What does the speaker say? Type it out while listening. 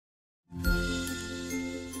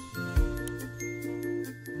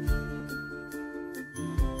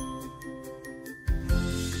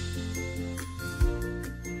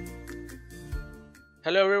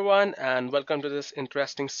Hello everyone and welcome to this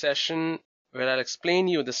interesting session where I'll explain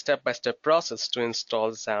you the step-by-step process to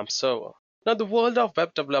install XAMPP Server. Now the world of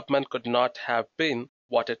web development could not have been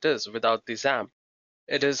what it is without the XAMPP.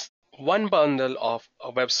 It is one bundle of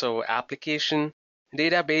a web server application,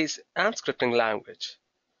 database and scripting language.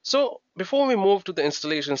 So before we move to the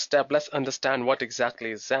installation step, let's understand what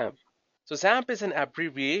exactly is XAMPP. So XAMPP is an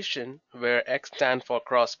abbreviation where X stands for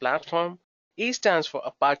cross-platform, A stands for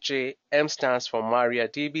Apache, M stands for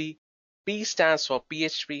MariaDB, P stands for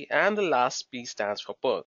PHP, and the last P stands for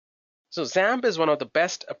Perl. So XAMPP is one of the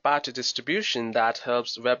best Apache distribution that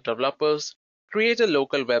helps web developers create a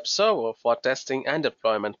local web server for testing and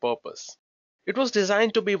deployment purpose. It was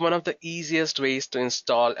designed to be one of the easiest ways to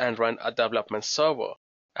install and run a development server,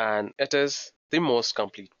 and it is the most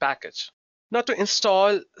complete package. Now to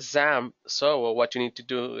install XAMPP server, what you need to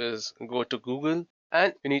do is go to Google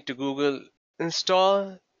and you need to Google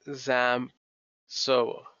install XAMPP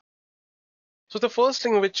server. So the first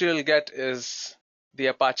thing which you'll get is the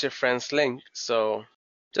Apache Friends link. So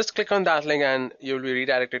just click on that link and you'll be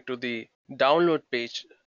redirected to the download page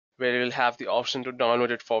where you'll have the option to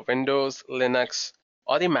download it for Windows, Linux,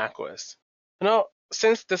 or the macOS. Now,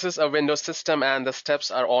 since this is a Windows system and the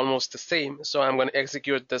steps are almost the same, so I'm going to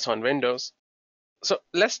execute this on Windows. So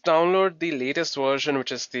let's download the latest version,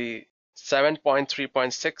 which is the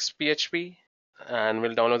 7.3.6 PHP, and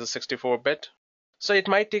we'll download the 64-bit. So it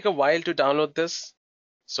might take a while to download this.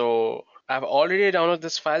 So I've already downloaded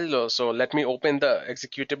this file though, so let me open the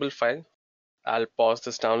executable file. I'll pause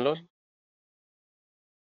this download.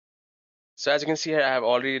 So as you can see here, I have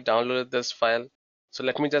already downloaded this file. So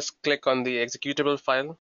let me just click on the executable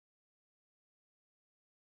file.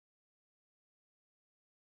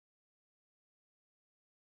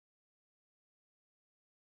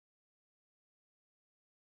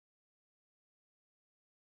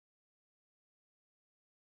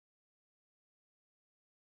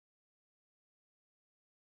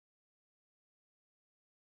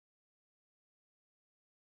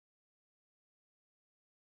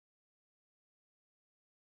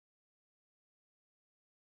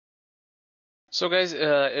 So guys,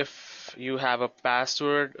 if you have a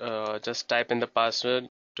password, just type in the password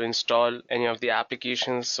to install any of the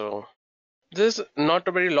applications. So this is not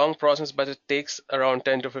a very long process, but it takes around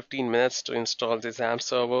 10 to 15 minutes to install the XAMPP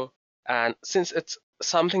server. And since it's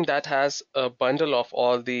something that has a bundle of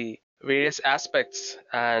all the various aspects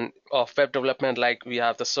and of web development, like we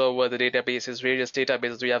have the server, the databases, various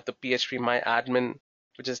databases, we have the PHP MyAdmin,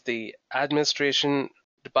 which is the administration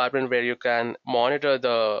department where you can monitor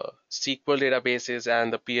the SQL databases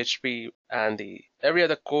and the PHP and the every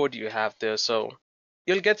other code you have there. So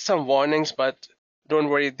you'll get some warnings, but don't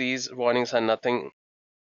worry, these warnings are nothing.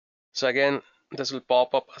 So again, this will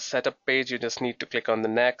pop up a setup page. You just need to click on the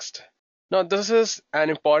next. Now this is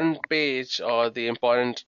an important page or the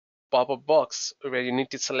important pop-up box where you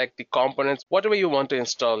need to select the components, whatever you want to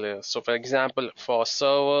install here. So for example, for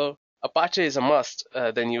server, Apache is a must.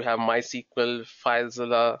 Then you have MySQL,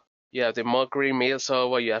 FileZilla, you have the Mercury mail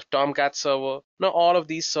server, you have Tomcat server. Now all of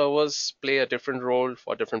these servers play a different role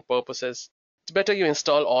for different purposes. It's better you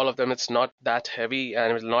install all of them. It's not that heavy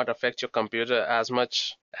and it will not affect your computer as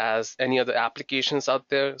much as any other applications out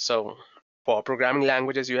there. So for programming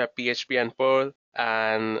languages, you have PHP and Perl,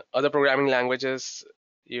 and other programming languages,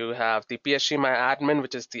 you have the PHP MyAdmin,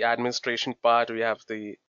 which is the administration part. We have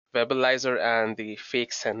the Webalizer and the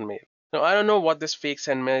fake send mail. Now, I don't know what this fake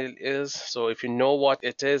send mail is, so if you know what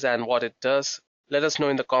it is and what it does, let us know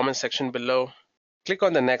in the comment section below. Click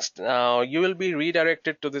on the next. Now, you will be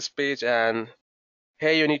redirected to this page, and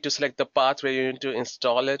here you need to select the path where you need to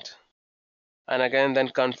install it. And again, then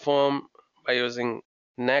confirm by using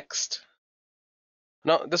next.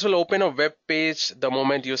 Now, this will open a web page the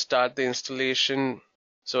moment you start the installation,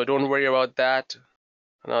 so don't worry about that.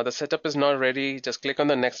 Now the setup is not ready. Just click on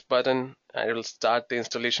the next button and it will start the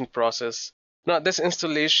installation process. Now this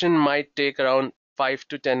installation might take around 5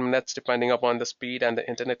 to 10 minutes depending upon the speed and the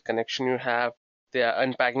internet connection you have. They are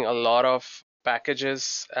unpacking a lot of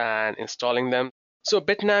packages and installing them. So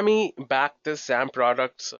Bitnami backed this XAMPP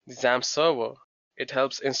products, the XAMPP server. It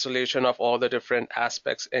helps installation of all the different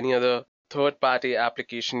aspects, any other third-party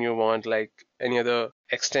application you want, like any other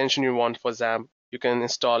extension you want for XAMPP, you can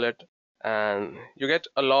install it. And you get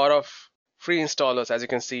a lot of free installers. As you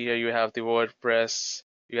can see here, you have the WordPress,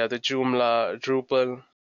 you have the Joomla, Drupal.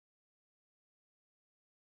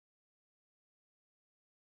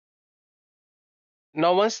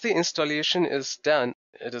 Now once the installation is done,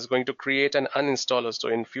 it is going to create an uninstaller. So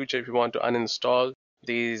in future, if you want to uninstall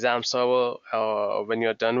the XAMPP server, when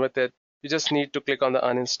you're done with it, you just need to click on the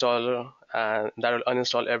uninstaller and that will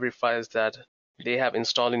uninstall every files that they have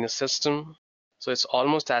installed in your system. So it's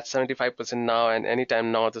almost at 75% now, and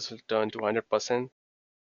anytime now this will turn to 100%.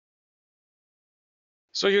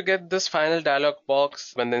 So you get this final dialog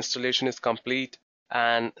box when the installation is complete,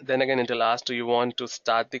 and then again it will ask, do you want to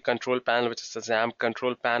start the control panel, which is the XAMPP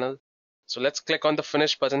control panel. So let's click on the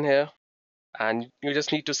finish button here, and you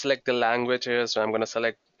just need to select the language here. So I'm going to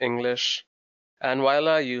select English, and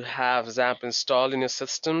voila, you have XAMPP installed in your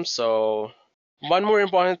system. So one more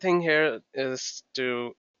important thing here is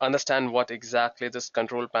to understand what exactly this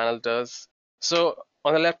control panel does. So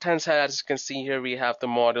on the left hand side, as you can see here, we have the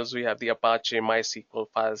models. We have the Apache, MySQL,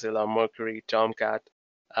 FileZilla, Mercury, Tomcat.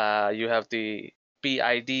 You have the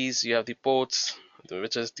PIDs, you have the ports,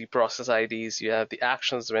 which is the process IDs. You have the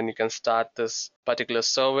actions when you can start this particular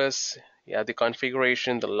service. You have the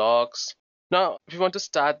configuration, the logs. Now, if you want to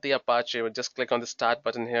start the Apache, we'll just click on the start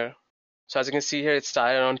button here. So as you can see here, it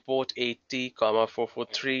started on port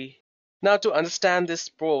 80,443. Now to understand these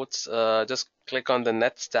ports, just click on the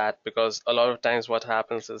netstat, because a lot of times what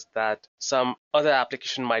happens is that some other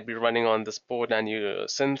application might be running on this port, and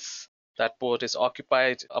since that port is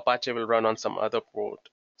occupied, Apache will run on some other port.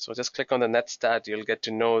 So just click on the netstat, you'll get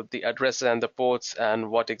to know the addresses and the ports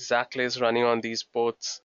and what exactly is running on these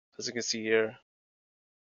ports, as you can see here.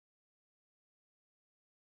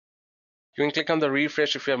 You can click on the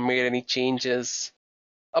refresh if you have made any changes.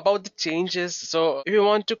 About the changes, so if you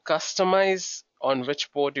want to customize on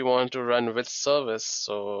which port you want to run which service,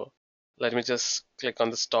 so let me just click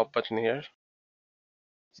on the stop button here.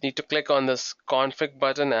 You need to click on this config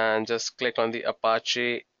button and just click on the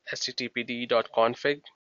Apache httpd.config.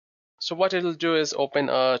 So what it'll do is open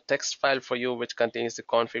a text file for you which contains the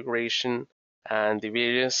configuration and the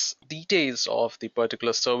various details of the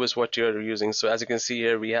particular service what you're using. So as you can see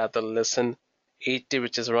here, we have the listen 80,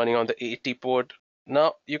 which is running on the 80 port.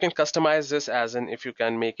 Now you can customize this, as in if you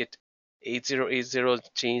can make it 8080,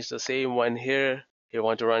 change the same one here. You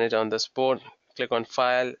want to run it on this port, click on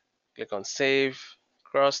file, click on save,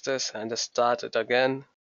 cross this and just start it again.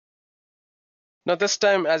 Now this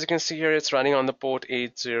time, as you can see here, it's running on the port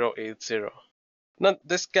 8080. Now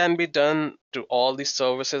this can be done to all the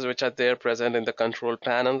services which are there present in the control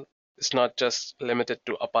panel. It's not just limited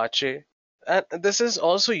to Apache. And this is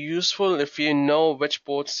also useful if you know which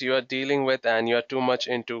ports you are dealing with and you are too much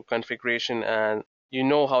into configuration and you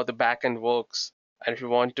know how the backend works, and if you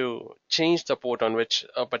want to change the port on which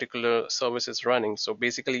a particular service is running. So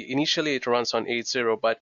basically initially it runs on 80,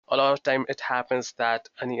 but a lot of time it happens that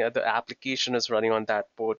any other application is running on that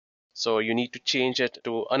port. So you need to change it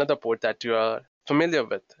to another port that you are familiar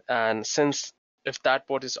with. And since if that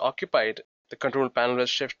port is occupied, the control panel will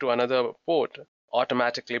shift to another port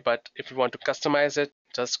automatically. But if you want to customize it,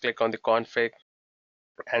 just click on the config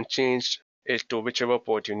and change it to whichever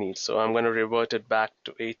port you need. So I'm going to revert it back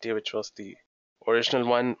to 80, which was the original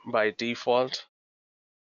one by default.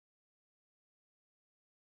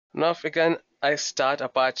 Now if again I start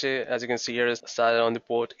Apache, as you can see here, it's started on the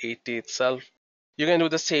port 80 itself. You can do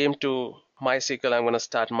the same to MySQL. I'm going to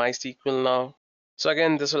start MySQL now. So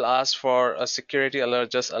again, this will ask for a security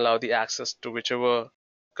alert. Just allow the access to whichever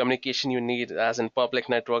communication you need, as in public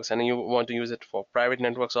networks, and you want to use it for private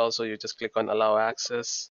networks also, you just click on allow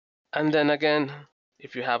access. And then again,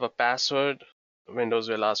 if you have a password, Windows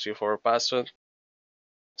will ask you for a password.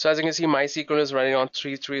 So as you can see, MySQL is running on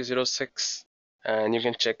 3306, and you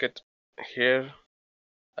can check it here.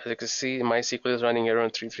 As you can see, MySQL is running here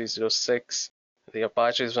on 3306. The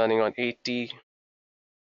Apache is running on 80.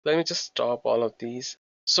 Let me just stop all of these.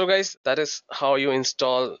 So guys, that is how you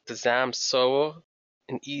install the XAMPP server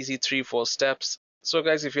in easy 3-4 steps. So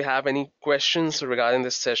guys, if you have any questions regarding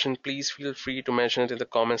this session, please feel free to mention it in the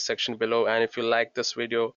comment section below. And if you like this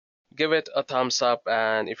video, give it a thumbs up.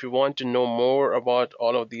 And if you want to know more about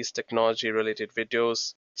all of these technology related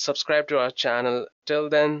videos, subscribe to our channel. Till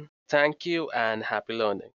then, thank you and happy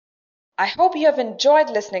learning. I hope you have enjoyed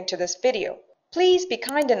listening to this video. Please be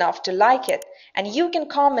kind enough to like it, and you can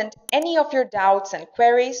comment any of your doubts and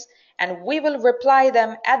queries, and we will reply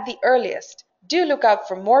them at the earliest. Do look out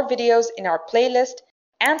for more videos in our playlist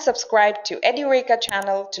and subscribe to Edureka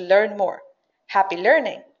channel to learn more. Happy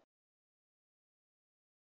learning!